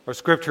Our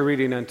scripture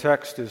reading and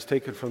text is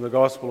taken from the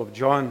Gospel of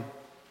John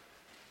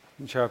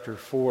in chapter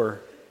 4.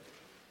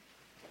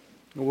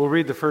 We'll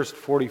read the first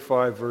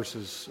 45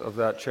 verses of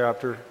that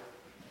chapter.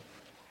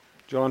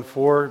 John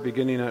 4,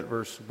 beginning at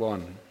verse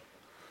 1.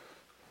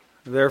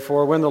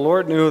 Therefore, when the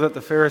Lord knew that the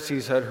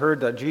Pharisees had heard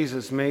that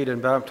Jesus made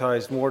and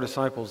baptized more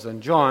disciples than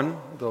John,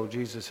 though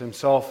Jesus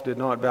himself did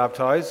not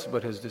baptize,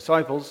 but his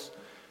disciples,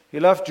 he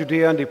left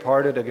Judea and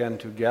departed again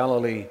to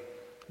Galilee.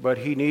 But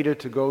he needed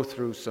to go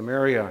through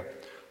Samaria.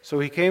 So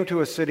he came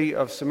to a city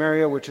of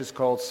Samaria, which is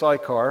called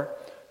Sychar,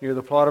 near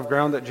the plot of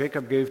ground that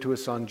Jacob gave to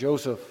his son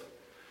Joseph.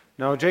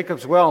 Now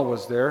Jacob's well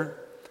was there.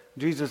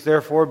 Jesus,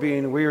 therefore,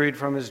 being wearied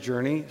from his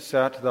journey,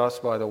 sat thus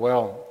by the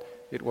well.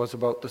 It was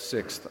about the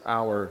 6th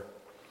hour.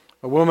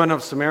 A woman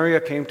of Samaria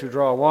came to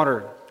draw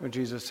water. And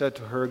Jesus said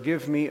to her,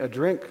 "Give me a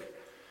drink."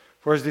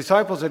 For his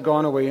disciples had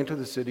gone away into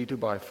the city to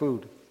buy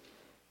food.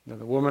 Now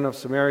the woman of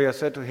Samaria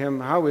said to him,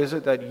 "How is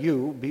it that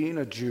you, being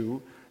a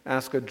Jew,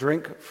 ask a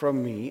drink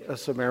from me, a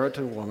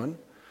Samaritan woman?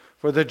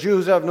 For the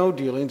Jews have no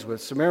dealings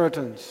with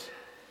Samaritans."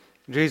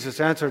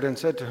 Jesus answered and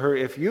said to her,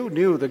 "If you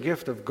knew the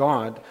gift of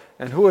God,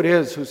 and who it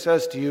is who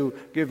says to you,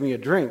 'Give me a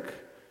drink,'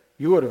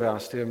 you would have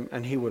asked him,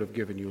 and he would have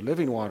given you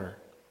living water."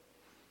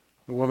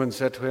 The woman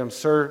said to him,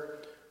 "Sir,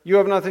 you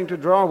have nothing to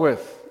draw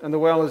with, and the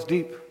well is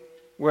deep.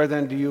 Where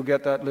then do you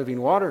get that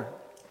living water?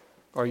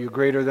 Are you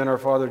greater than our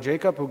father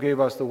Jacob, who gave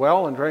us the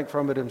well and drank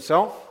from it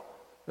himself,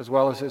 as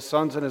well as his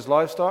sons and his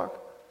livestock?"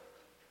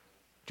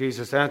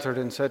 Jesus answered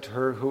and said to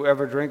her,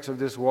 "Whoever drinks of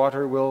this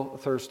water will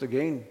thirst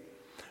again.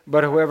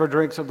 But whoever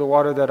drinks of the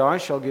water that I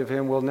shall give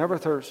him will never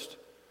thirst.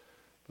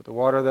 But the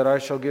water that I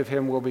shall give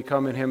him will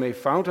become in him a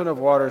fountain of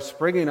water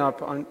springing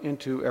up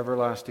into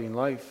everlasting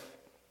life."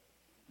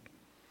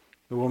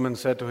 The woman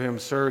said to him,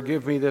 "Sir,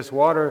 give me this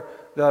water,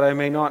 that I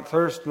may not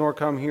thirst, nor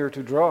come here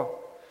to draw."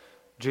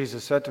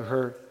 Jesus said to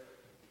her,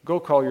 "Go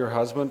call your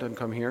husband and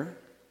come here."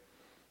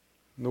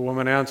 The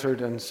woman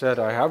answered and said,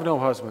 "I have no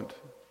husband."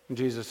 And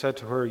Jesus said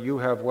to her, "You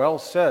have well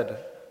said,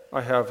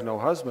 'I have no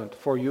husband,'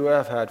 for you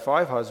have had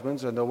 5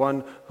 husbands, and the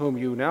one whom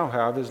you now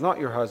have is not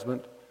your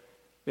husband.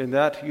 In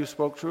that you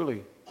spoke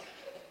truly."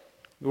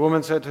 The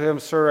woman said to him,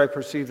 "Sir, I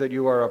perceive that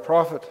you are a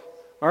prophet.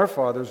 Our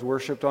fathers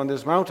worshipped on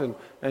this mountain,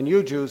 and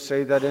you Jews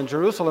say that in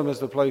Jerusalem is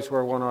the place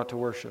where one ought to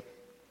worship."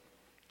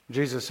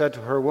 Jesus said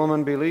to her,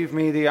 "Woman, believe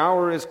me, the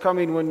hour is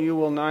coming when you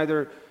will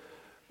neither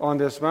on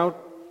this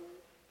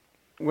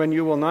mountain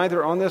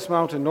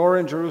nor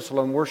in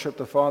Jerusalem worship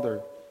the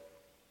Father.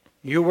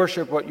 You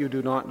worship what you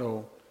do not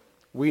know.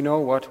 We know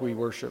what we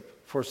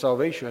worship, for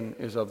salvation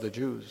is of the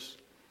Jews.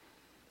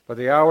 But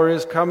the hour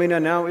is coming,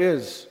 and now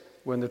is,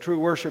 when the true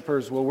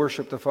worshipers will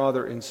worship the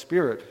Father in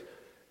spirit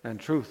and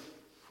truth,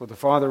 for the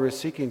Father is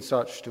seeking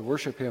such to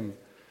worship him.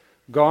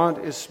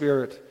 God is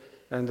spirit,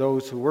 and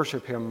those who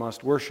worship him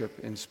must worship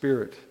in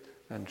spirit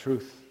and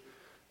truth."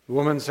 The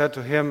woman said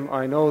to him,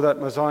 "I know that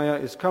Messiah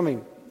is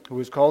coming, who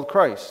is called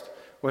Christ.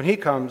 When he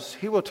comes,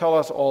 he will tell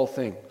us all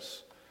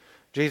things."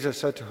 Jesus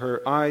said to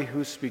her, "I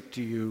who speak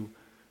to you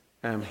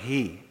am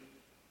he."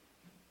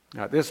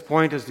 At this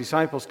point his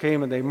disciples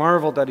came, and they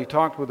marveled that he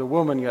talked with a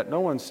woman, yet no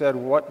one said,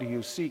 "What do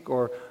you seek?"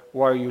 or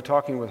 "Why are you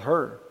talking with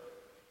her?"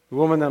 The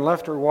woman then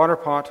left her water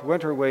pot,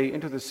 went her way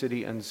into the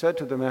city, and said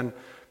to the men,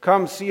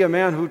 "Come, see a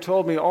man who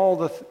told me all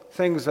the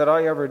things that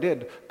I ever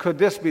did. Could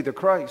this be the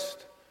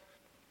Christ?"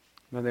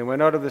 Then they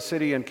went out of the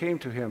city and came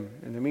to him.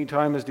 In the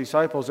meantime his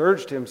disciples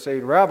urged him,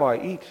 saying, "Rabbi,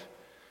 eat."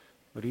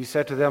 But he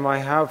said to them, "I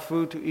have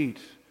food to eat,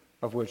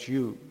 of which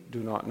you do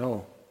not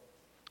know."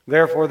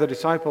 Therefore the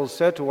disciples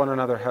said to one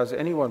another, "Has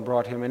anyone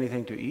brought him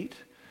anything to eat?"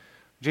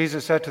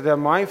 Jesus said to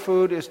them, "My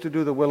food is to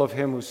do the will of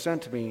him who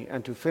sent me,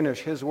 and to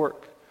finish his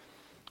work.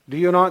 Do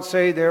you not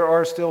say, 'There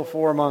are still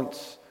 4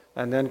 months,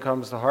 and then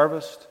comes the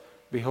harvest'?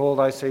 Behold,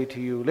 I say to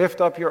you,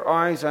 lift up your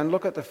eyes and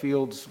look at the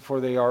fields,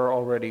 for they are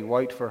already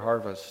white for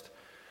harvest.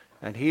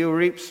 And he who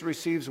reaps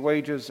receives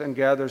wages and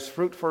gathers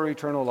fruit for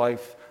eternal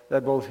life,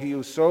 that both he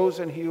who sows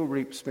and he who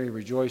reaps may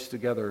rejoice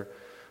together.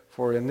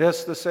 For in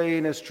this the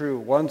saying is true,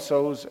 one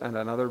sows and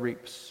another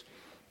reaps.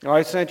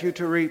 I sent you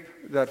to reap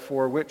that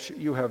for which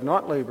you have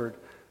not labored.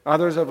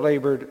 Others have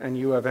labored, and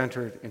you have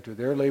entered into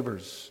their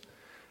labors."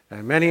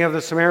 And many of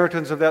the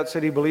Samaritans of that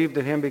city believed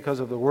in him because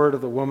of the word of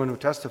the woman who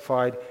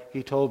testified,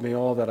 "He told me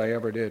all that I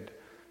ever did."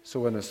 So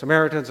when the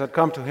Samaritans had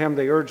come to him,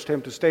 they urged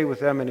him to stay with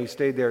them, and he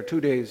stayed there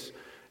 2 days,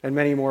 and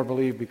many more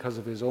believed because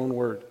of his own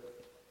word.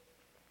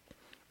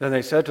 Then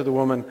they said to the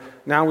woman,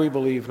 "Now we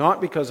believe, not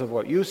because of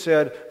what you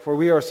said, for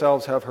we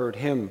ourselves have heard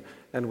him,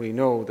 and we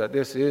know that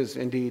this is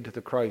indeed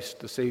the Christ,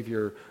 the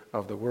Savior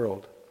of the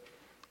world."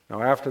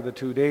 Now after the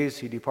 2 days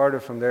he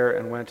departed from there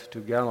and went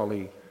to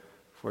Galilee.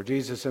 For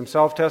Jesus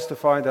himself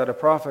testified that a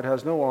prophet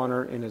has no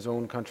honor in his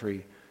own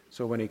country.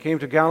 So when he came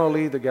to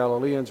Galilee, the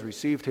Galileans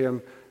received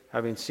him,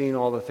 having seen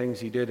all the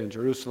things he did in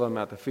Jerusalem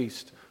at the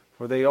feast,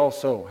 for they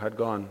also had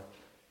gone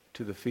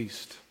to the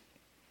feast.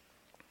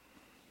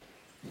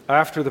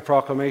 After the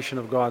proclamation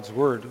of God's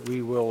word,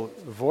 we will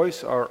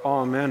voice our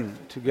Amen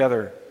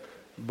together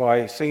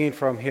by singing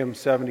from hymn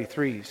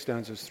 73,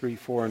 stanzas 3,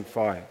 4, and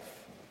 5.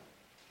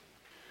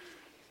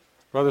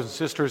 Brothers and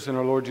sisters in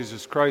our Lord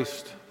Jesus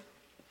Christ,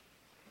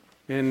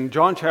 in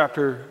John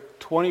chapter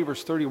 20,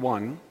 verse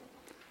 31,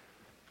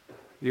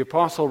 the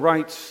apostle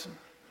writes,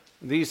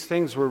 "These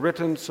things were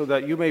written so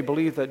that you may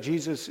believe that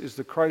Jesus is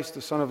the Christ,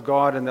 the Son of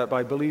God, and that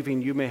by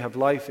believing you may have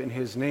life in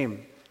his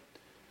name."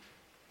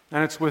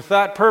 And it's with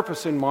that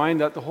purpose in mind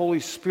that the Holy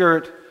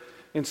Spirit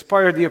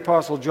inspired the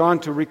apostle John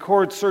to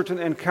record certain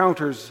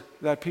encounters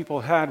that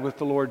people had with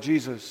the Lord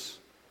Jesus.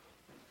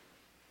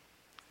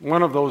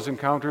 One of those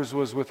encounters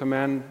was with a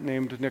man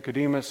named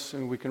Nicodemus,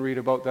 and we can read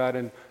about that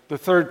in the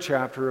 3rd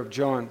chapter of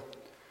John.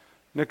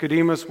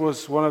 Nicodemus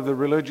was one of the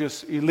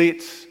religious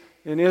elites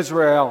in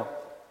Israel,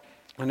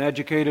 an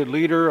educated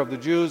leader of the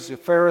Jews, a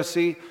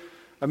Pharisee,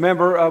 a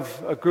member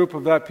of a group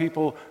of that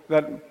people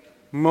that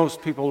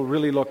most people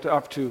really looked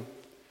up to.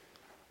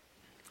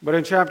 But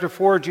in chapter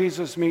 4,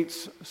 Jesus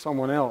meets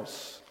someone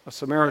else, a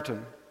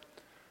Samaritan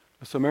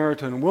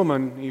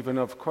woman, even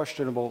of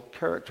questionable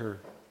character.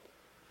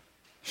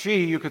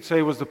 She, you could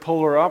say, was the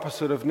polar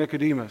opposite of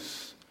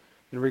Nicodemus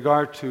in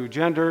regard to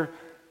gender,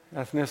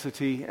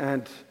 ethnicity,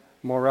 and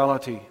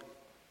morality.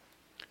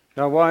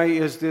 Now, why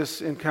is this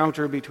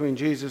encounter between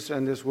Jesus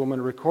and this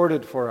woman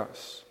recorded for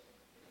us?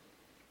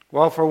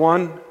 Well, for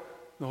one,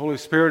 the Holy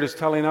Spirit is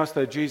telling us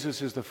that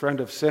Jesus is the friend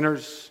of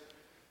sinners,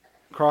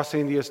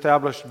 crossing the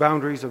established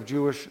boundaries of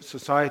Jewish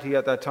society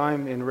at that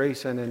time in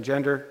race and in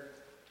gender.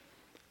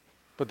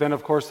 But then,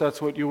 of course,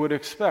 that's what you would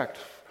expect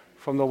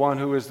from the one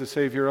who is the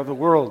Savior of the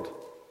world.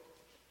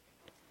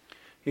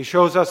 He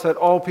shows us that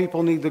all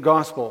people need the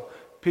gospel.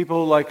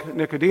 People like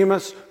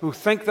Nicodemus who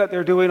think that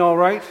they're doing all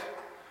right,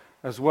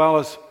 as well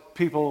as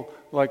people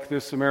like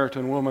this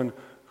Samaritan woman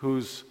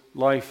whose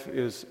life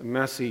is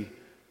messy,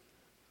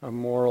 a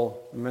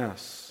moral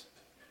mess.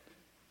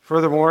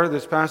 Furthermore,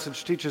 this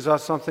passage teaches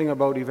us something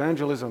about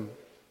evangelism.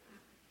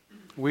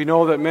 We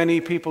know that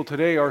many people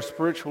today are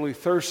spiritually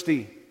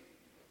thirsty.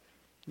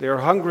 They are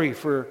hungry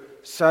for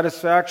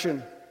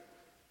satisfaction,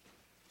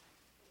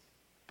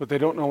 but they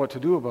don't know what to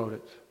do about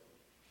it.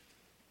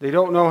 They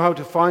don't know how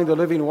to find the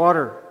living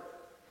water.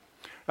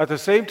 At the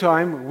same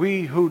time,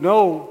 we who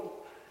know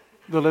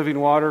the living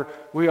water,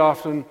 we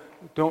often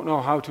don't know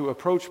how to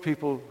approach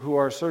people who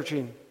are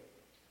searching,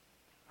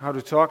 how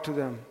to talk to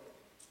them.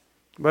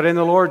 But in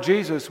the Lord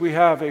Jesus, we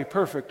have a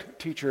perfect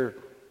teacher.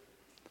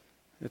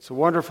 It's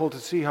wonderful to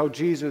see how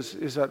Jesus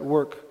is at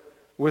work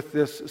with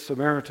this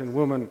Samaritan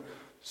woman.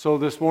 So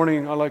this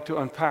morning, I'd like to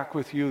unpack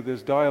with you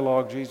this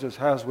dialogue Jesus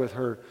has with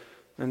her,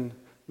 and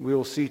we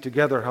will see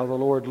together how the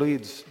Lord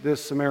leads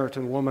this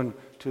Samaritan woman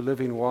to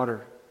living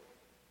water.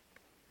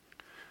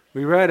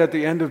 We read at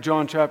the end of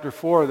John chapter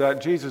 4 that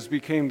Jesus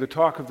became the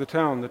talk of the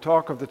town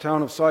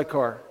of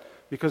Sychar,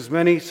 because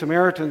many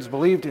Samaritans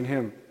believed in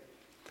him.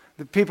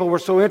 The people were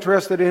so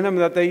interested in him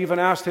that they even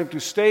asked him to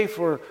stay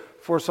for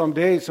some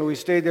days, so he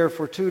stayed there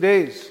for 2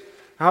 days.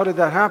 How did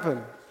that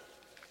happen?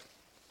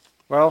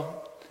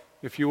 Well,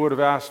 if you would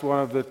have asked one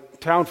of the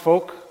town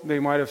folk, they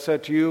might have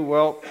said to you,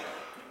 well,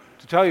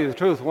 to tell you the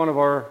truth, one of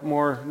our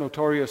more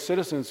notorious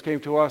citizens came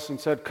to us and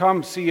said,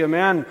 "Come see a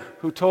man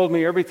who told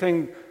me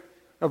everything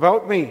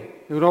about me,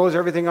 who knows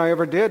everything I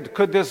ever did.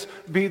 Could this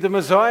be the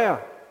Messiah?"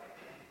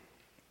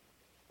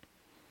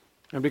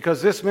 And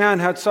because this man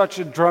had such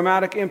a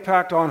dramatic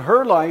impact on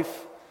her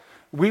life,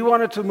 we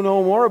wanted to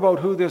know more about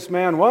who this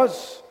man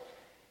was.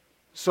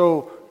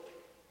 So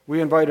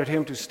we invited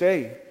him to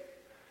stay.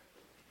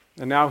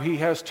 And now he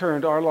has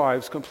turned our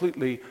lives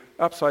completely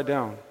upside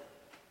down.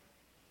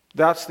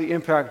 That's the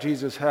impact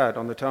Jesus had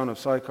on the town of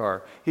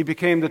Sychar. He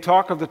became the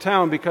talk of the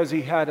town because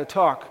he had a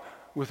talk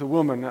with a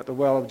woman at the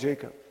well of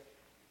Jacob.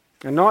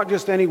 And not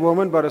just any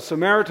woman, but a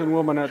Samaritan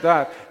woman at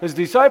that. His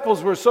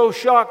disciples were so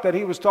shocked that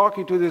he was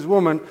talking to this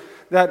woman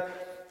that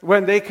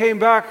when they came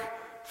back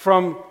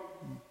from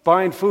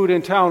buying food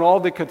in town, all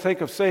they could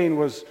think of saying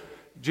was,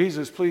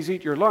 "Jesus, please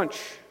eat your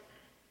lunch."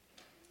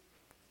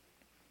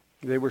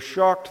 They were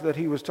shocked that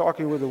he was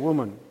talking with a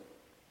woman.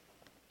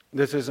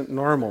 This isn't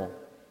normal.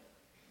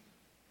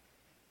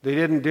 They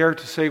didn't dare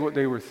to say what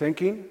they were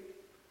thinking,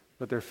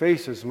 but their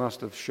faces must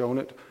have shown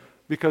it,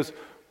 because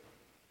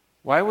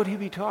why would he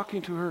be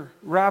talking to her?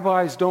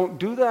 Rabbis don't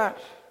do that.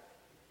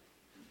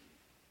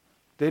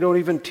 They don't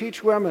even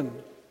teach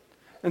women.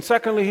 And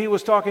secondly, he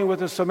was talking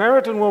with a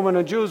Samaritan woman,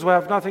 and Jews will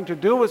have nothing to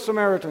do with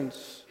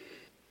Samaritans.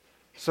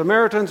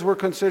 Samaritans were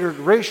considered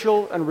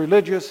racial and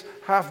religious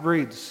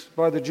half-breeds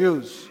by the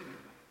Jews,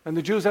 and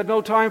the Jews had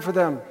no time for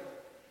them.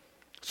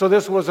 So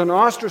this was an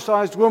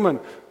ostracized woman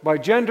by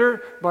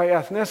gender, by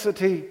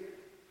ethnicity,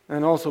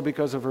 and also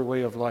because of her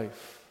way of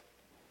life.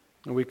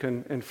 And we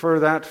can infer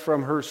that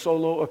from her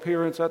solo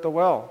appearance at the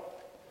well.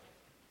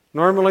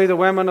 Normally, the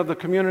women of the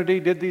community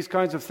did these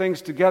kinds of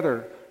things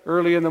together,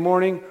 early in the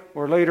morning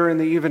or later in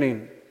the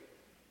evening.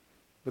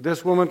 But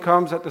this woman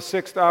comes at the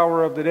 6th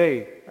hour of the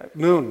day, at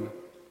noon.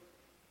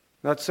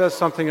 That says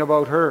something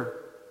about her.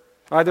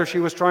 Either she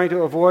was trying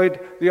to avoid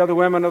the other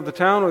women of the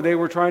town, or they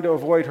were trying to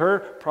avoid her,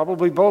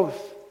 probably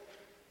both.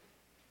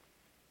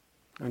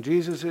 And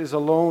Jesus is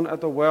alone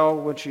at the well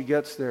when she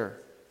gets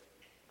there,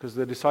 because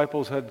the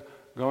disciples had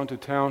gone to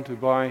town to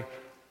buy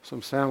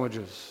some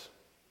sandwiches.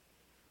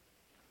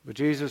 But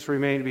Jesus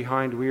remained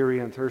behind, weary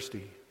and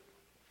thirsty.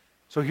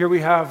 So here we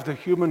have the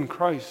human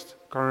Christ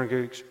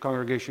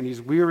congregation.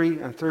 He's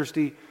weary and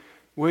thirsty,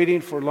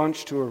 waiting for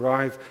lunch to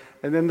arrive.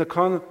 And then the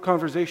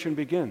conversation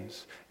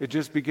begins. It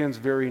just begins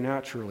very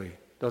naturally,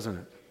 doesn't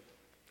it?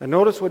 And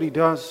notice what he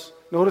does.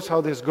 Notice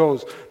how this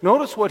goes.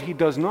 Notice what he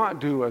does not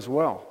do as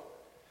well.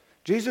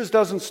 Jesus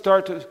doesn't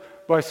start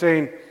by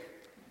saying,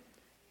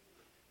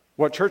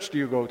 what church do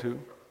you go to?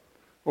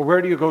 Or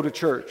where do you go to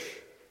church?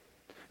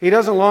 He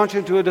doesn't launch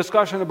into a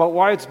discussion about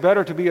why it's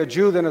better to be a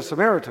Jew than a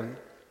Samaritan.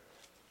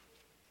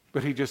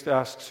 But he just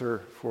asks her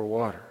for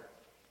water.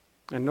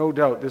 And no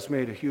doubt this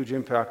made a huge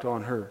impact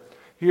on her.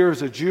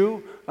 Here's a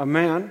Jew, a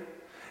man,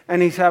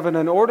 and he's having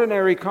an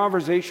ordinary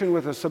conversation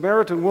with a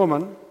Samaritan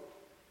woman,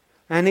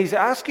 and he's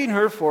asking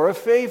her for a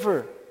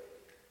favor.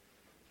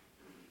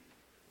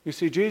 You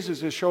see,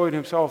 Jesus is showing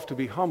himself to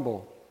be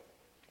humble.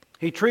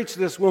 He treats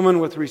this woman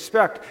with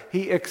respect.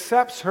 He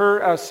accepts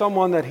her as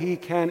someone that he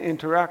can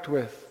interact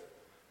with.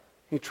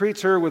 He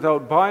treats her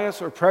without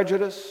bias or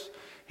prejudice.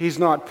 He's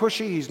not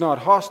pushy. He's not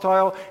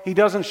hostile. He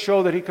doesn't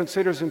show that he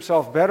considers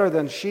himself better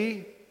than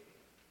she.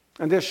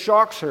 And this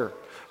shocks her.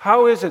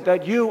 How is it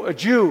that you, a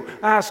Jew,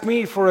 ask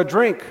me for a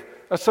drink,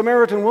 a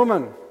Samaritan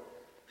woman?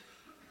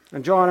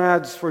 And John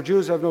adds, for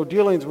Jews have no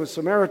dealings with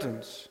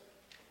Samaritans.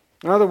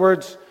 In other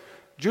words,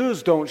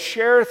 Jews don't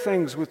share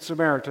things with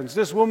Samaritans.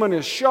 This woman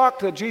is shocked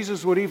that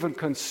Jesus would even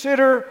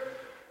consider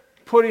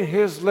putting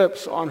his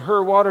lips on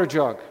her water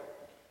jug.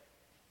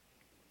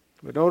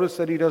 But notice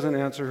that he doesn't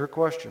answer her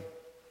question.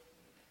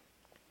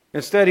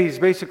 Instead, he's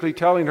basically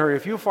telling her,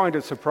 if you find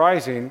it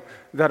surprising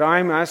that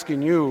I'm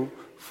asking you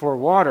for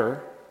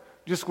water,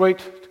 just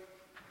wait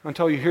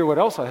until you hear what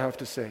else I have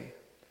to say.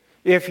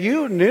 If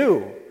you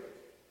knew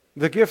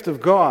the gift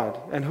of God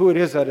and who it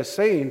is that is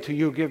saying to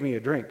you, give me a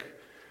drink,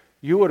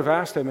 you would have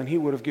asked him and he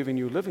would have given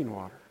you living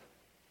water.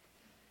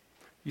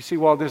 You see,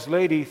 while this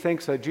lady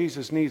thinks that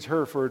Jesus needs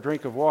her for a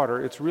drink of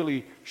water, it's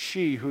really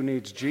she who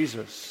needs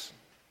Jesus.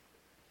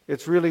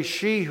 It's really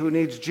she who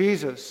needs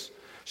Jesus.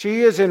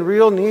 She is in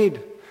real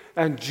need,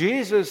 and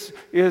Jesus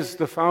is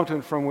the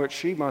fountain from which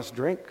she must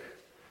drink,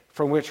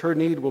 from which her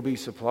need will be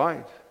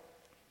supplied.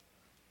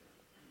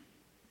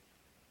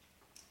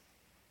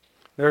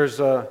 There's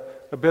a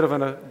bit of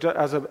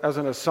as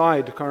an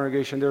aside,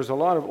 congregation, there's a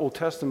lot of Old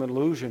Testament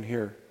allusion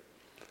here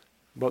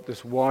about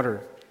this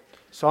water.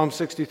 Psalm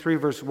 63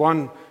 verse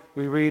 1,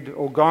 we read,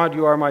 O God,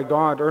 you are my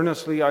God,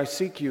 earnestly I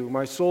seek you.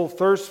 My soul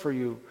thirsts for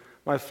you,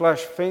 my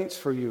flesh faints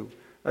for you,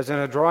 as in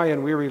a dry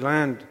and weary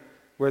land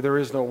where there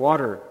is no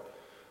water.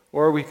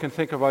 Or we can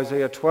think of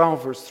Isaiah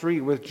 12 verse 3,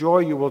 with joy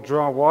you will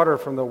draw water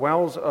from the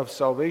wells of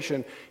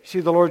salvation. You see,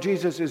 the Lord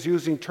Jesus is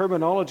using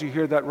terminology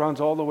here that runs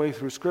all the way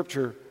through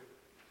Scripture.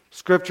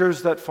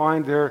 Scriptures that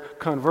find their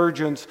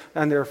convergence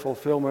and their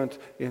fulfillment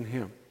in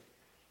him.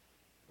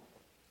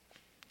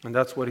 And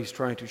that's what he's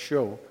trying to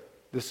show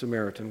the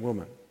Samaritan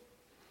woman.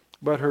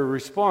 But her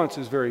response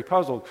is very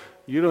puzzled.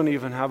 You don't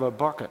even have a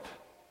bucket.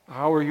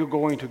 How are you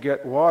going to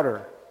get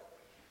water?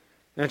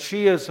 And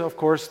she is, of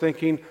course,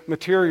 thinking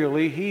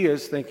materially. He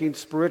is thinking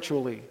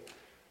spiritually.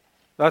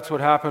 That's what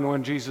happened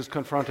when Jesus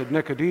confronted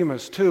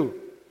Nicodemus too.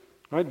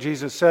 Right?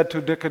 Jesus said to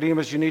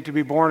Nicodemus, you need to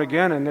be born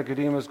again. And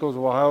Nicodemus goes,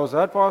 well, how is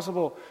that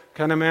possible?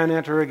 Can a man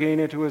enter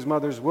again into his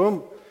mother's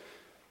womb?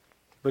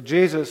 But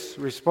Jesus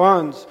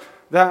responds,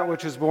 that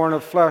which is born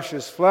of flesh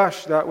is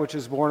flesh. That which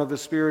is born of the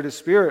Spirit is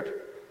spirit.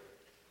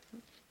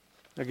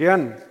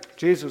 Again,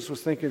 Jesus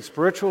was thinking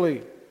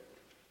spiritually.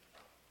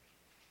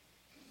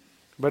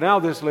 But now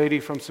this lady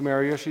from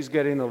Samaria, she's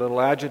getting a little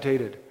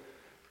agitated.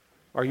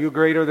 Are you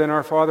greater than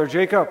our father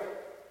Jacob?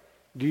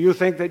 Do you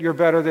think that you're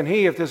better than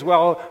he? If this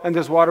well and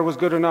this water was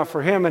good enough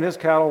for him and his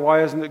cattle,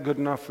 why isn't it good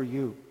enough for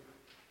you?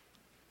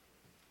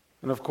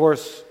 And of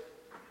course,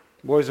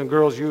 boys and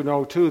girls, you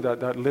know too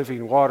that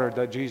living water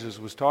that Jesus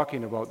was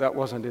talking about, that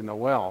wasn't in the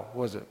well,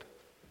 was it?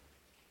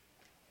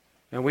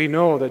 And we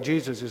know that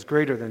Jesus is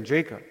greater than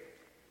Jacob.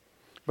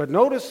 But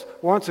notice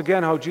once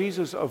again how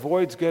Jesus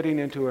avoids getting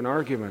into an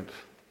argument.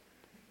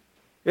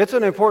 It's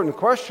an important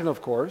question,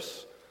 of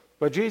course,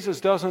 but Jesus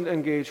doesn't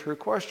engage her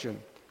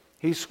question.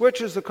 He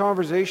switches the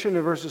conversation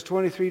in verses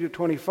 23 to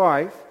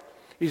 25.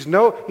 He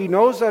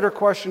knows that her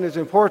question is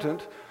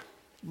important,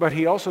 but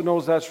he also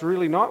knows that's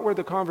really not where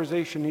the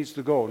conversation needs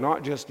to go,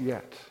 not just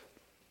yet.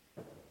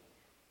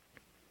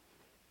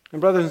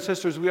 And brothers and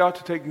sisters, we ought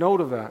to take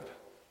note of that.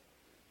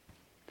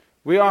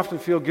 We often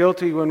feel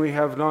guilty when we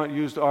have not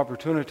used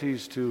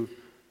opportunities to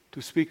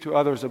speak to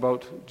others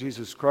about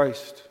Jesus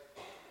Christ.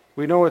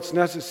 We know it's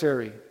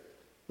necessary,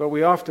 but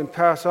we often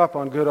pass up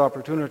on good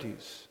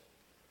opportunities.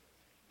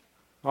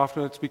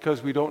 Often it's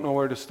because we don't know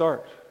where to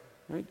start.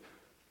 Right?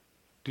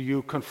 Do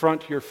you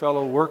confront your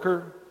fellow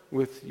worker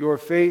with your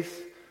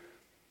faith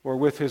or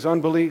with his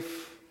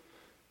unbelief?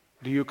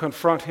 Do you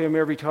confront him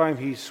every time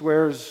he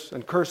swears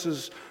and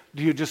curses?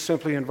 Do you just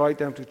simply invite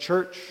them to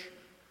church?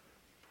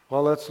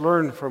 Well, let's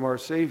learn from our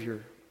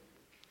Savior.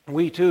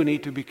 We too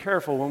need to be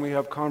careful when we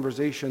have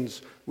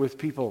conversations with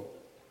people.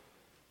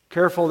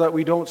 Careful that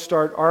we don't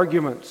start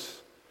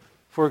arguments.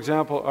 For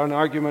example, an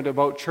argument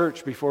about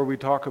church before we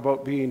talk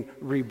about being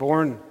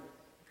reborn.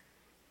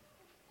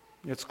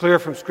 It's clear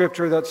from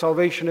Scripture that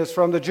salvation is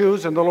from the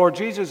Jews, and the Lord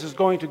Jesus is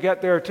going to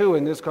get there too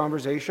in this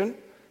conversation.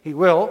 He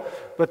will,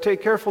 but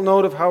take careful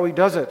note of how he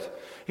does it.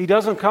 He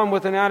doesn't come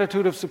with an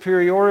attitude of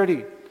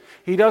superiority.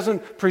 He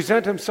doesn't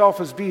present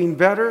himself as being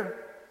better.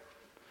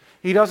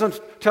 He doesn't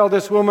tell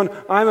this woman,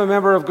 I'm a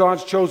member of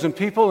God's chosen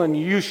people and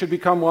you should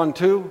become one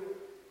too.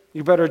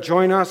 You better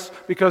join us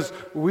because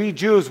we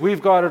Jews,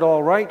 we've got it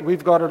all right.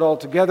 We've got it all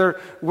together.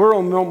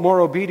 We're more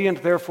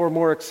obedient, therefore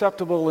more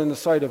acceptable in the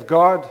sight of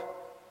God.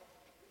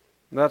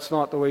 That's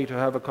not the way to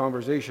have a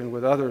conversation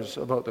with others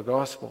about the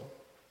gospel.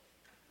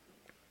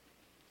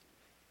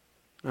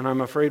 And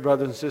I'm afraid,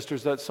 brothers and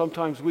sisters, that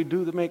sometimes we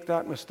do make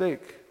that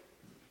mistake.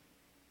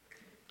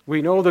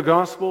 We know the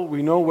gospel.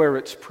 We know where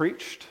it's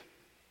preached.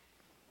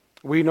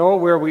 We know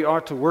where we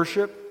ought to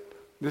worship.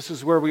 This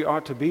is where we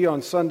ought to be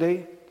on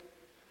Sunday.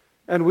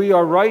 And we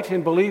are right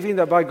in believing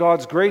that by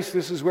God's grace,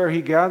 this is where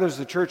He gathers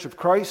the church of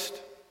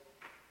Christ.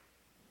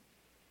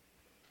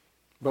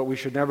 But we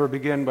should never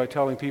begin by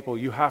telling people,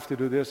 you have to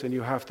do this and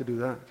you have to do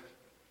that.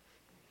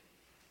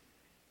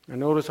 And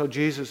notice how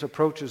Jesus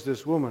approaches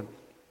this woman.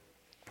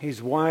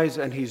 He's wise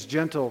and He's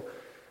gentle,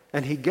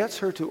 and He gets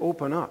her to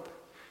open up.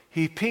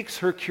 He piques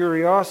her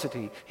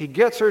curiosity. He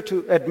gets her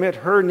to admit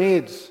her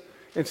needs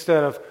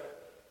instead of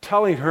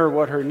telling her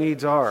what her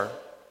needs are.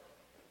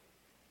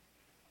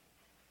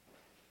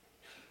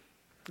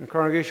 In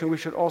congregation, we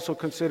should also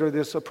consider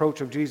this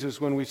approach of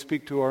Jesus when we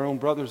speak to our own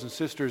brothers and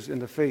sisters in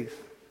the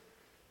faith.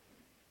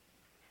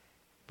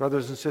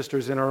 Brothers and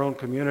sisters in our own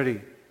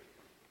community.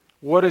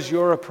 What is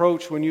your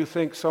approach when you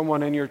think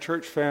someone in your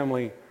church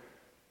family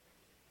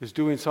is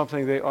doing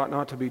something they ought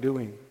not to be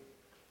doing?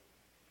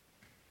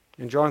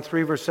 In John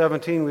 3, verse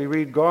 17, we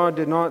read, God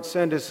did not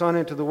send His Son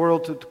into the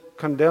world to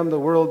condemn the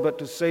world, but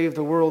to save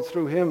the world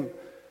through Him.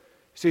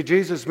 See,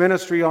 Jesus'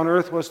 ministry on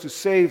earth was to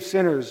save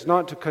sinners,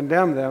 not to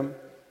condemn them.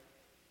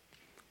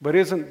 But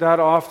isn't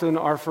that often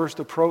our first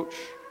approach?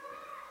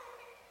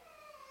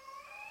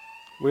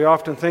 We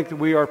often think that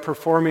we are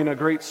performing a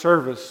great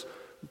service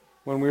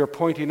when we are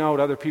pointing out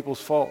other people's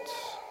faults.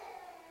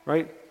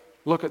 Right?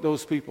 Look at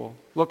those people.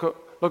 Look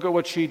at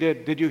what she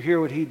did. Did you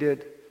hear what he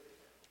did?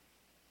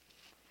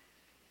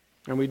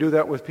 And we do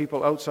that with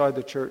people outside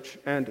the church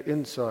and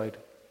inside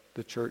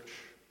the church.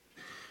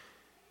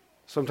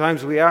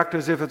 Sometimes we act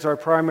as if it's our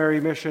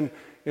primary mission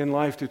in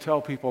life to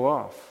tell people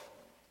off,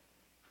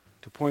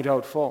 to point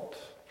out fault.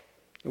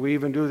 We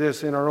even do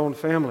this in our own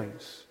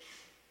families.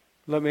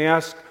 Let me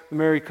ask the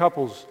married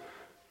couples,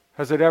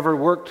 has it ever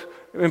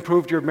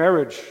improved your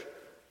marriage?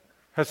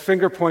 Has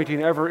finger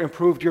pointing ever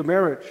improved your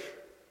marriage?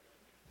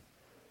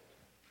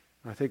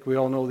 I think we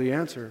all know the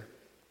answer.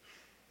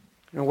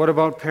 And what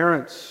about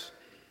parents?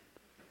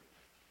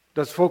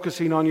 Does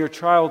focusing on your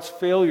child's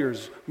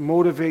failures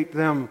motivate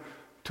them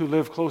to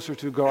live closer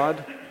to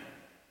God?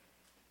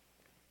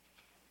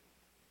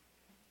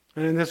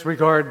 And in this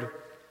regard,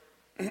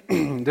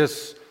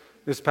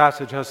 this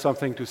passage has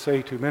something to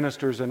say to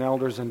ministers and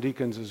elders and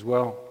deacons as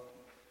well.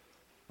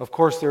 Of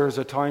course, there is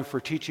a time for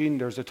teaching,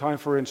 there's a time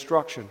for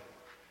instruction,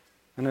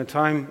 and a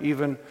time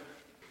even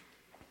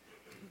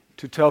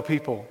to tell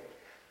people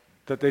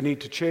that they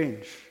need to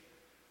change.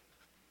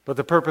 But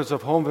the purpose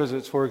of home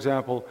visits, for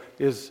example,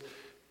 is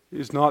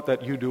not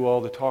that you do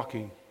all the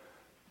talking.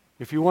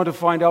 If you want to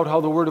find out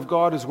how the Word of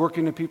God is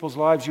working in people's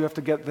lives, you have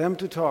to get them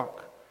to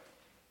talk.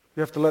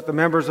 You have to let the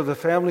members of the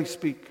family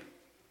speak.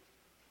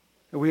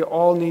 And we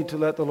all need to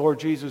let the Lord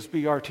Jesus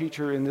be our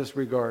teacher in this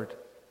regard.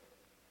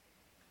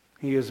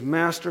 He is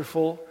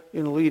masterful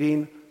in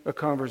leading a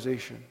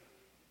conversation.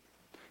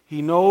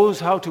 He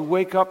knows how to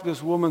wake up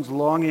this woman's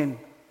longing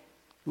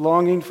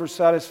for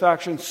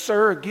satisfaction.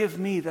 Sir, give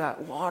me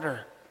that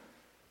water.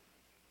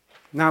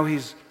 Now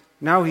he's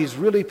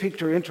really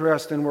piqued her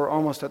interest, and we're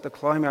almost at the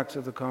climax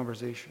of the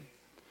conversation.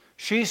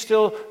 She's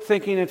still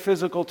thinking in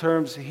physical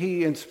terms,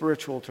 he in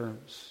spiritual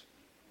terms.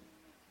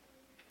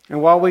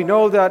 And while we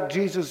know that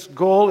Jesus'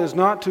 goal is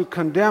not to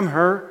condemn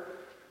her,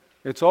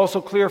 it's also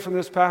clear from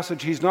this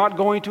passage he's not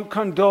going to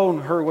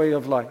condone her way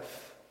of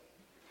life.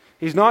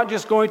 He's not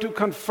just going to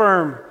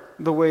confirm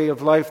the way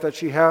of life that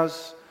she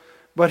has,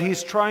 but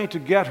he's trying to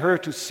get her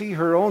to see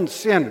her own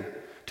sin,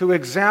 to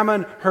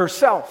examine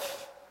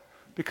herself,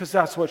 because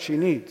that's what she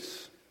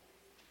needs.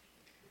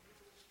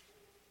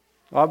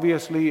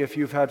 Obviously, if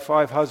you've had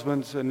 5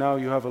 husbands and now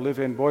you have a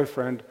live-in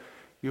boyfriend,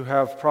 you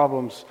have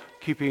problems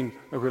keeping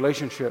a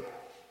relationship.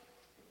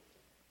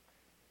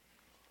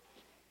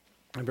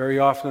 And very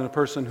often a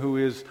person who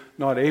is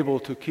not able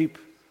to keep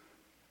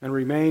and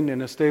remain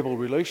in a stable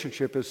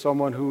relationship is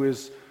someone who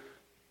is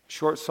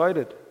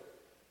short-sighted,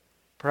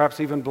 perhaps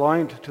even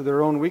blind to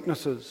their own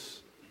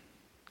weaknesses.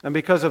 And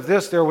because of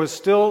this, there was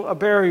still a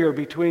barrier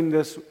between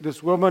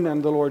this woman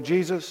and the Lord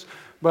Jesus,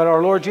 but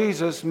our Lord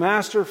Jesus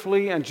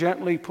masterfully and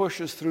gently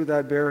pushes through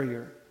that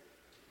barrier.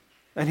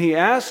 And he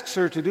asks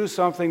her to do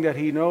something that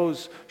he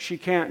knows she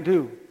can't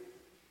do.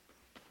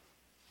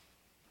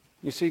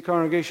 You see,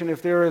 congregation,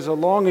 if there is a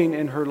longing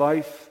in her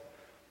life,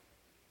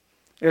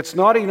 it's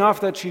not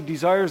enough that she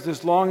desires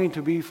this longing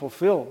to be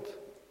fulfilled,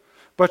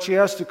 but she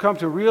has to come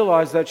to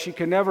realize that she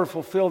can never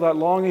fulfill that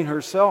longing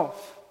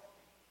herself,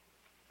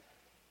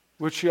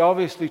 which she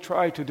obviously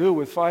tried to do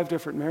with 5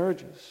 different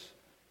marriages.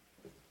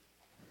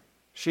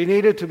 She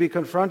needed to be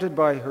confronted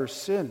by her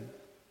sin.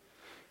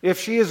 If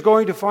she is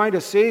going to find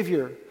a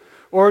Savior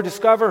or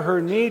discover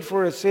her need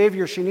for a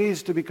Savior, she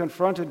needs to be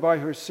confronted by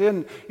her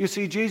sin. You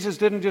see, Jesus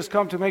didn't just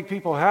come to make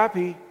people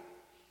happy.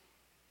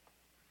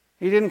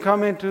 He didn't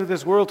come into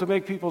this world to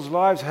make people's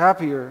lives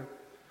happier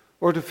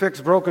or to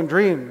fix broken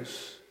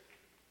dreams.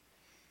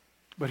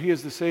 But He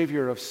is the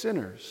Savior of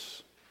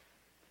sinners.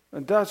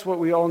 And that's what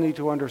we all need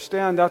to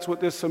understand. That's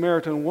what this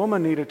Samaritan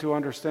woman needed to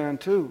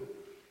understand too.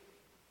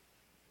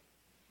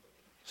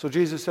 So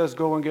Jesus says,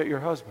 go and get your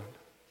husband.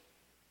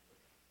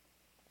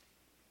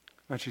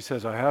 And she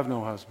says, I have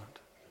no husband.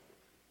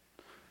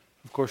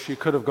 Of course, she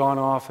could have gone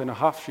off in a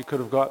huff. She could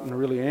have gotten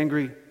really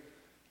angry.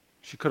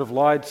 She could have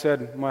lied,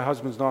 said, my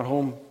husband's not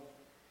home.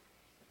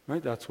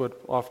 Right? That's what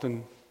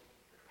often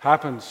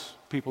happens.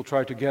 People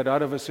try to get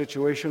out of a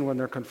situation when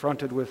they're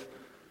confronted with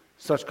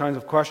such kinds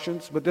of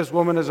questions. But this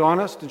woman is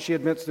honest and she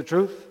admits the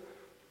truth.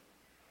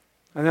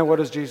 And then what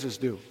does Jesus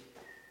do?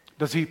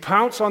 Does He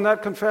pounce on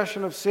that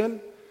confession of sin?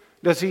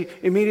 Does He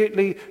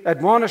immediately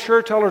admonish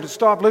her, tell her to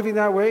stop living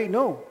that way?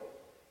 No.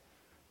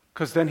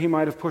 Because then He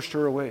might have pushed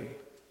her away.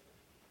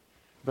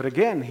 But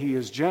again, He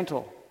is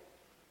gentle.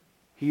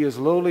 He is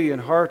lowly in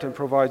heart and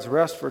provides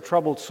rest for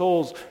troubled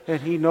souls. And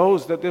He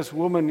knows that this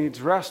woman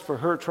needs rest for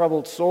her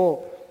troubled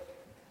soul.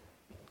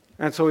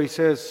 And so He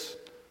says,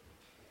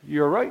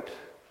 you're right.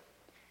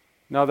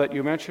 Now that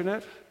you mention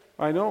it,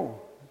 I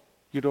know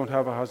you don't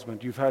have a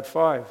husband. You've had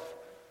 5.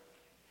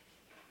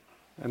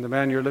 And the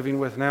man you're living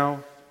with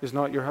now is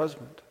not your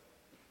husband.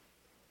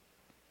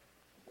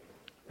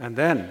 And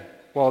then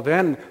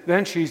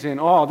she's in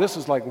awe. This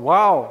is like,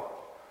 wow,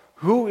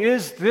 who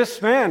is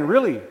this man,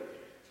 really?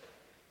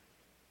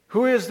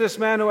 Who is this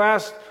man who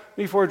asked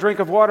me for a drink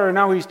of water and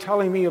now he's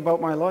telling me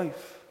about my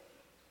life?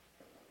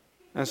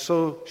 And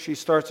so she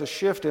starts a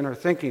shift in her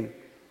thinking.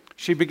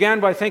 She began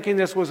by thinking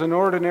this was an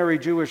ordinary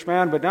Jewish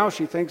man, but now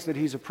she thinks that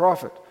he's a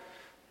prophet.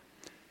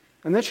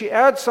 And then she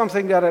adds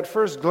something that at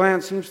first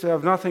glance seems to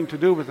have nothing to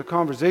do with the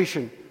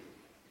conversation.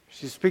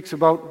 She speaks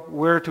about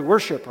where to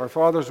worship. Our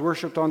fathers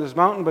worshipped on this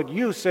mountain, but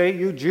you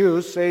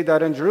Jews say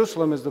that in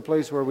Jerusalem is the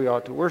place where we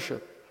ought to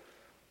worship.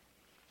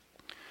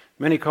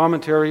 Many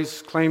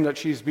commentaries claim that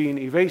she's being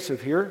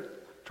evasive here,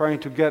 trying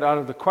to get out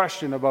of the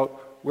question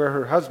about where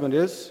her husband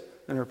is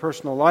in her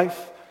personal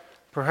life.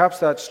 Perhaps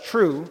that's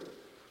true.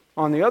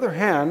 On the other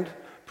hand,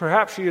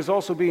 perhaps she is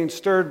also being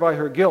stirred by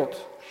her guilt.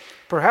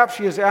 Perhaps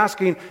she is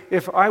asking,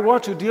 if I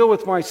want to deal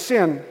with my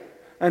sin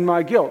and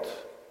my guilt,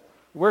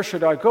 where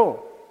should I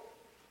go?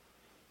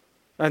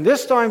 And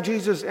this time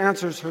Jesus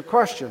answers her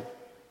question,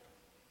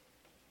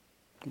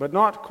 but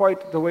not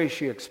quite the way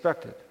she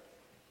expected.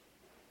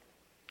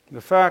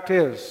 The fact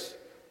is,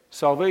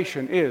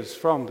 salvation is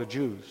from the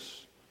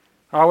Jews.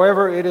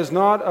 However, it is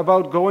not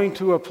about going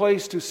to a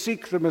place to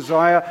seek the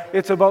Messiah.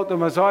 It's about the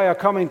Messiah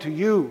coming to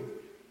you.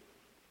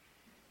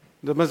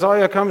 The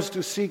Messiah comes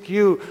to seek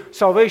you.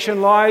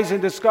 Salvation lies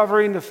in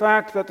discovering the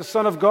fact that the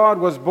Son of God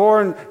was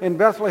born in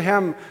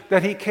Bethlehem,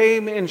 that He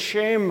came in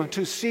shame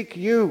to seek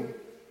you.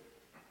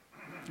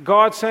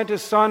 God sent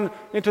His Son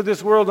into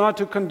this world not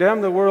to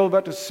condemn the world,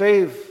 but to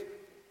save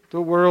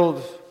the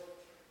world.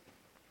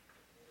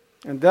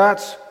 And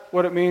that's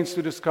what it means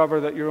to discover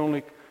that your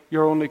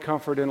only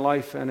comfort in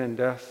life and in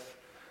death.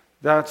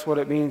 That's what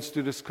it means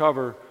to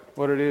discover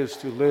what it is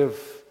to live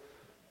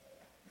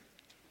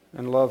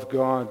and love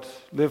God,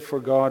 live for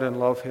God and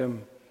love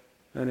Him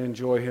and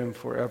enjoy Him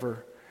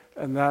forever.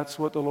 And that's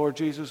what the Lord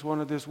Jesus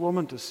wanted this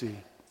woman to see.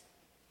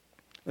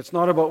 It's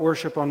not about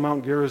worship on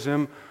Mount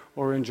Gerizim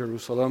or in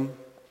Jerusalem.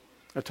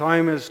 A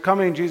time is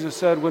coming, Jesus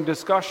said, when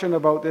discussion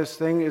about this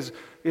thing is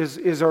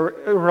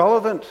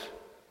irrelevant.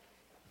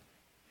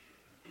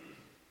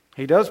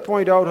 He does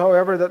point out,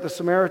 however, that the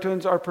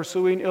Samaritans are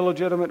pursuing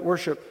illegitimate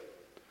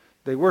worship.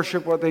 They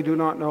worship what they do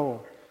not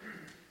know.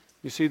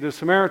 You see, the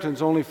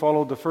Samaritans only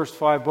followed the first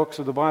 5 books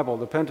of the Bible,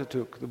 the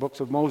Pentateuch, the books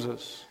of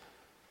Moses.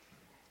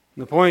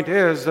 And the point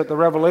is that the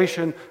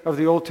revelation of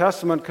the Old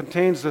Testament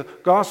contains the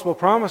gospel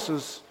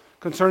promises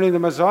concerning the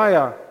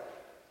Messiah,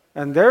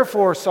 and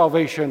therefore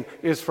salvation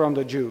is from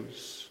the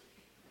Jews.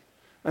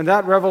 And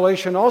that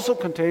revelation also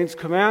contains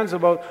commands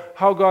about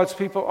how God's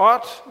people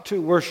ought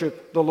to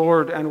worship the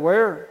Lord and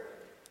where.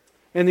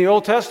 In the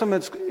Old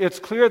Testament, it's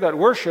clear that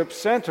worship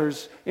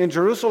centers in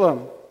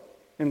Jerusalem,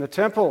 in the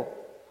temple.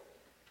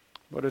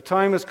 But a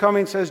time is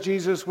coming, says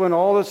Jesus, when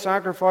all the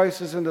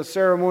sacrifices and the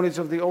ceremonies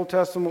of the Old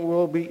Testament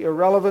will be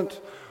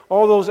irrelevant.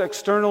 All those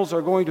externals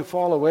are going to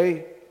fall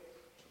away.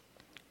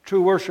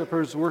 True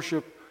worshipers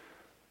worship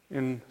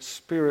in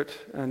spirit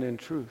and in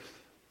truth.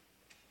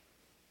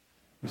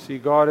 You see,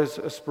 God is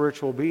a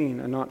spiritual being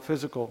and not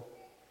physical.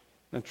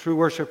 And true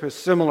worship is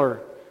similar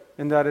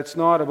in that it's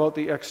not about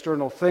the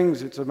external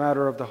things, it's a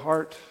matter of the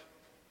heart.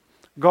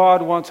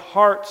 God wants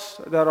hearts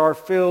that are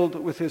filled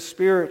with His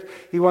Spirit.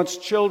 He wants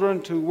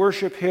children to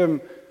worship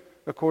Him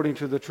according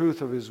to the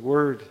truth of His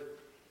Word.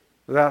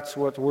 That's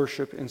what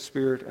worship in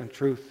spirit and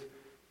truth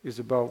is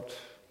about.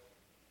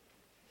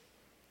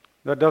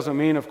 That doesn't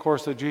mean, of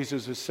course, that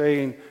Jesus is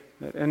saying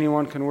that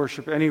anyone can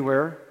worship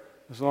anywhere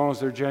as long as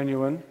they're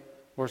genuine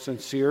or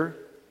sincere.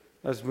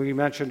 As we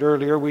mentioned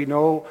earlier, we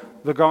know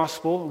the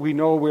gospel. We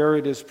know where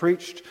it is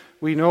preached.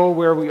 We know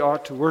where we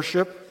ought to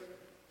worship.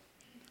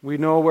 We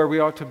know where we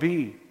ought to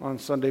be on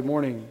Sunday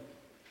morning.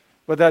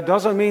 But that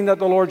doesn't mean that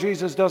the Lord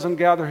Jesus doesn't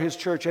gather His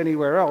church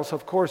anywhere else.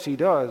 Of course He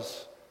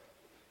does.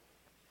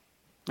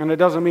 And it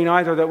doesn't mean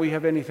either that we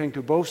have anything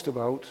to boast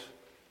about.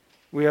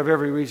 We have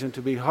every reason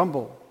to be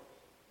humble.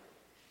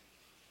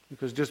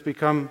 Because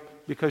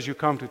because you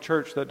come to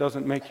church, that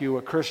doesn't make you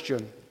a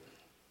Christian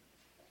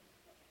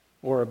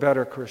or a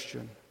better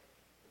Christian.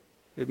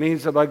 It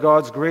means that by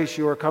God's grace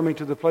you are coming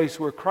to the place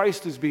where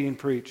Christ is being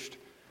preached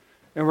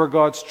and where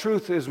God's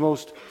truth is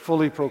most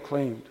fully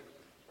proclaimed.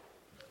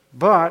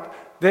 But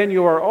then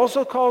you are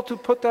also called to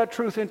put that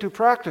truth into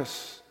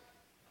practice.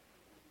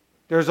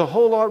 There's a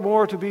whole lot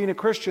more to being a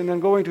Christian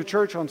than going to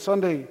church on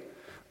Sunday.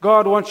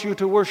 God wants you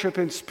to worship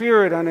in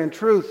spirit and in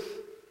truth.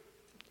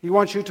 He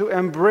wants you to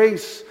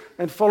embrace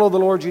and follow the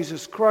Lord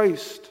Jesus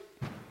Christ.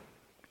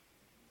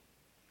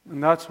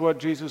 And that's what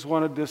Jesus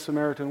wanted this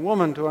Samaritan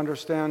woman to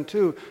understand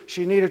too.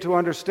 She needed to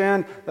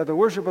understand that the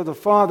worship of the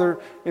Father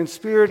in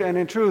spirit and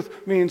in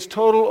truth means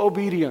total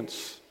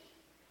obedience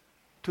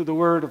to the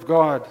Word of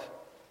God.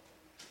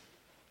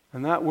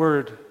 And that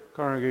Word,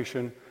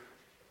 congregation,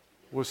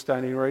 was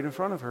standing right in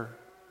front of her,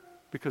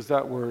 because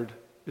that Word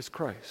is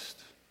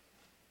Christ.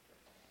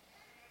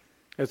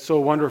 It's so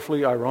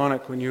wonderfully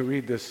ironic when you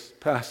read this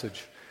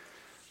passage.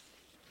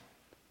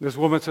 This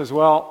woman says,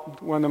 well,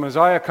 when the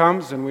Messiah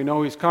comes, and we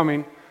know He's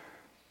coming,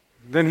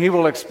 then He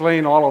will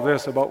explain all of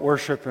this about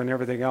worship and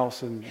everything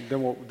else, and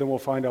then we'll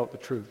find out the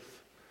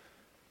truth.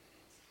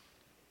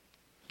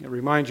 It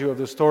reminds you of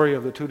the story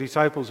of the two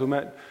disciples who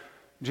met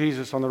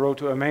Jesus on the road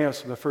to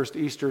Emmaus on the first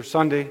Easter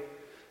Sunday.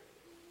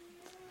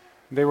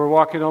 They were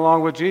walking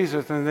along with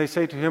Jesus, and they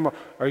say to Him,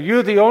 are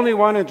you the only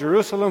one in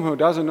Jerusalem who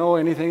doesn't know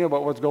anything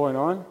about what's going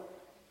on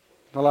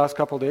the last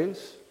couple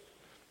days?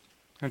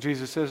 And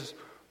Jesus says,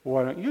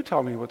 why don't you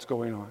tell me what's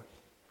going on?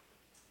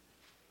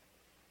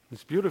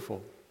 It's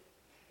beautiful.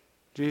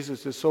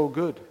 Jesus is so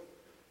good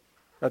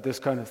at this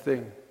kind of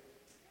thing.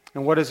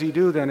 And what does He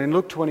do then? In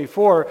Luke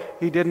 24,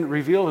 He didn't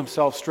reveal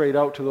Himself straight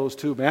out to those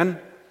two men,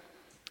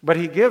 but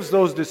He gives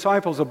those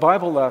disciples a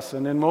Bible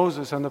lesson in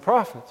Moses and the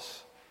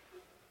prophets,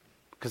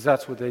 because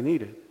that's what they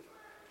needed.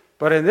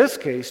 But in this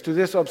case, to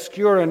this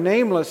obscure and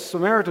nameless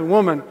Samaritan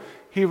woman,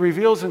 He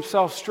reveals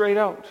Himself straight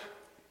out.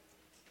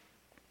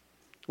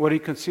 What He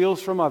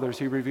conceals from others,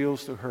 He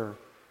reveals to her.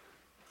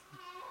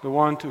 The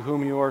one to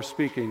whom you are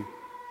speaking,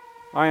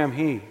 I am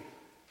He.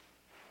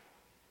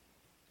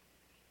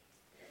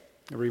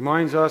 It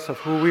reminds us of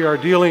who we are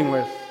dealing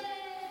with.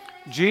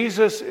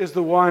 Jesus is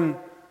the one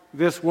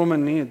this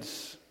woman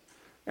needs,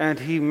 and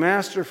He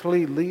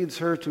masterfully leads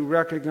her to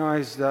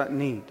recognize that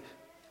need.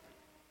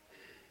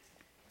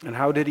 And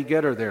how did He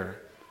get her there?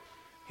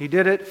 He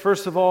did it,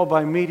 first of all,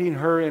 by meeting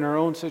her in her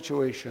own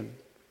situation.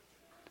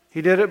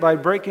 He did it by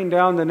breaking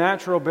down the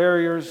natural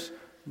barriers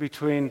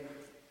between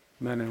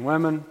men and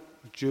women,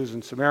 Jews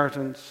and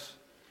Samaritans.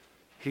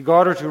 He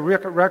got her to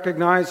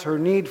recognize her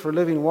need for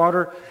living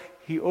water.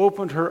 He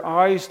opened her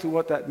eyes to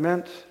what that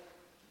meant.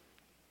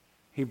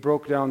 He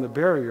broke down the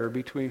barrier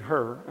between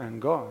her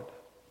and God.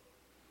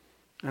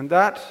 And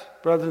that,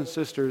 brothers and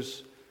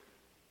sisters,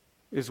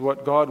 is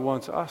what God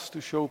wants us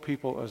to show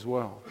people as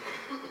well.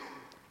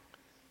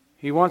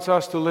 He wants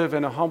us to live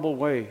in a humble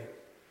way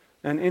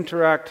and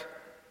interact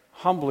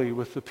humbly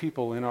with the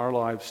people in our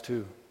lives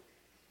too.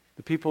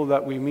 The people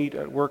that we meet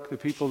at work, the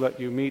people that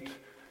you meet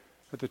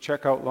at the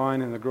checkout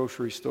line in the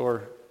grocery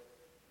store.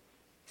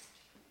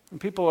 And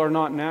people are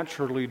not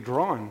naturally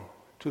drawn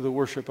to the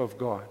worship of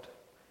God.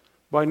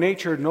 By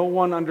nature, no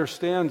one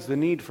understands the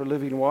need for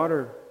living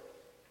water.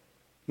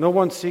 No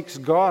one seeks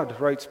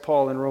God, writes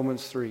Paul in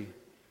Romans 3.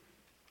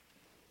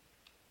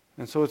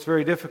 And so it's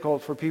very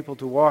difficult for people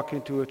to walk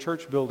into a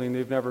church building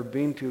they've never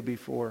been to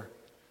before.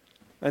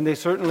 And they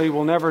certainly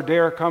will never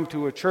dare come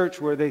to a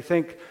church where they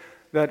think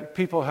that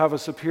people have a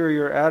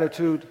superior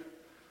attitude,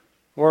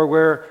 or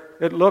where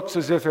it looks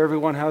as if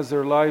everyone has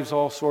their lives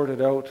all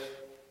sorted out.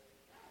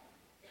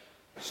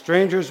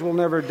 Strangers will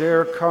never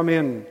dare come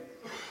in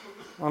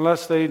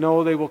unless they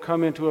know they will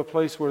come into a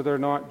place where they're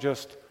not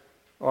just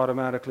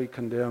automatically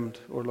condemned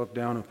or looked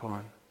down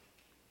upon.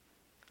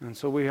 And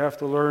so we have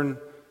to learn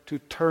to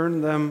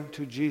turn them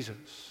to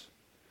Jesus.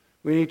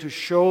 We need to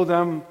show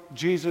them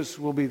Jesus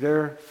will be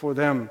there for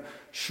them.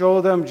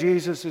 Show them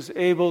Jesus is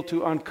able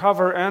to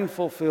uncover and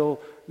fulfill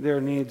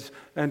their needs,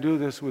 and do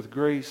this with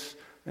grace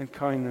and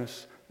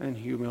kindness and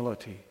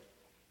humility.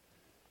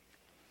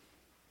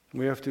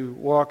 We have to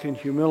walk in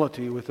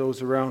humility with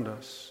those around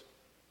us.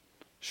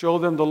 Show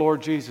them the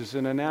Lord Jesus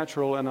in a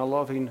natural and a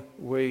loving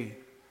way,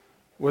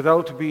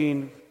 without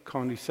being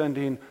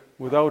condescending,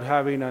 without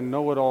having a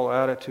know-it-all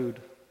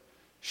attitude.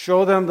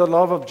 Show them the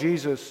love of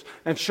Jesus,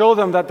 and show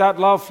them that that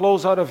love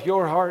flows out of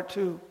your heart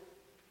too.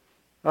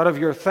 Out of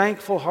your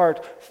thankful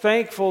heart,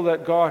 thankful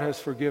that God has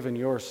forgiven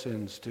your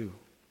sins too.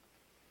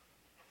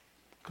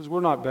 Because we're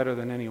not better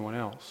than anyone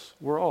else.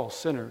 We're all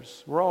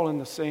sinners. We're all in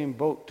the same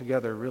boat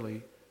together,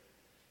 really.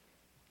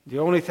 The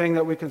only thing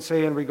that we can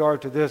say in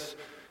regard to this,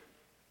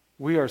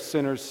 we are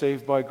sinners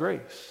saved by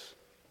grace.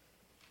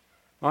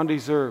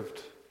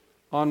 Undeserved,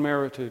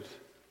 unmerited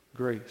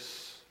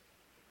grace.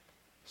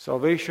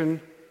 Salvation,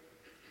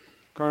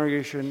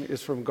 congregation,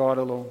 is from God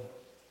alone.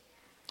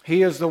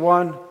 He is the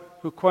one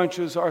who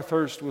quenches our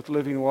thirst with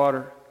living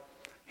water.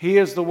 He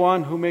is the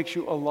one who makes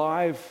you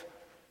alive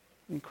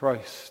in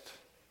Christ.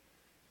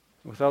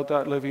 Without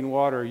that living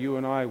water, you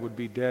and I would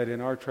be dead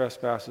in our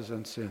trespasses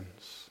and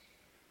sins.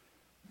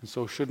 And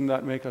so shouldn't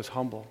that make us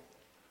humble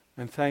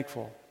and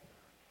thankful?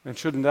 And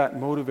shouldn't that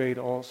motivate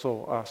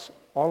also us,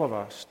 all of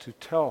us, to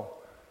tell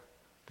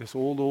this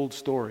old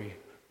story,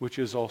 which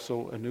is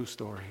also a new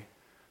story?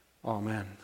 Amen.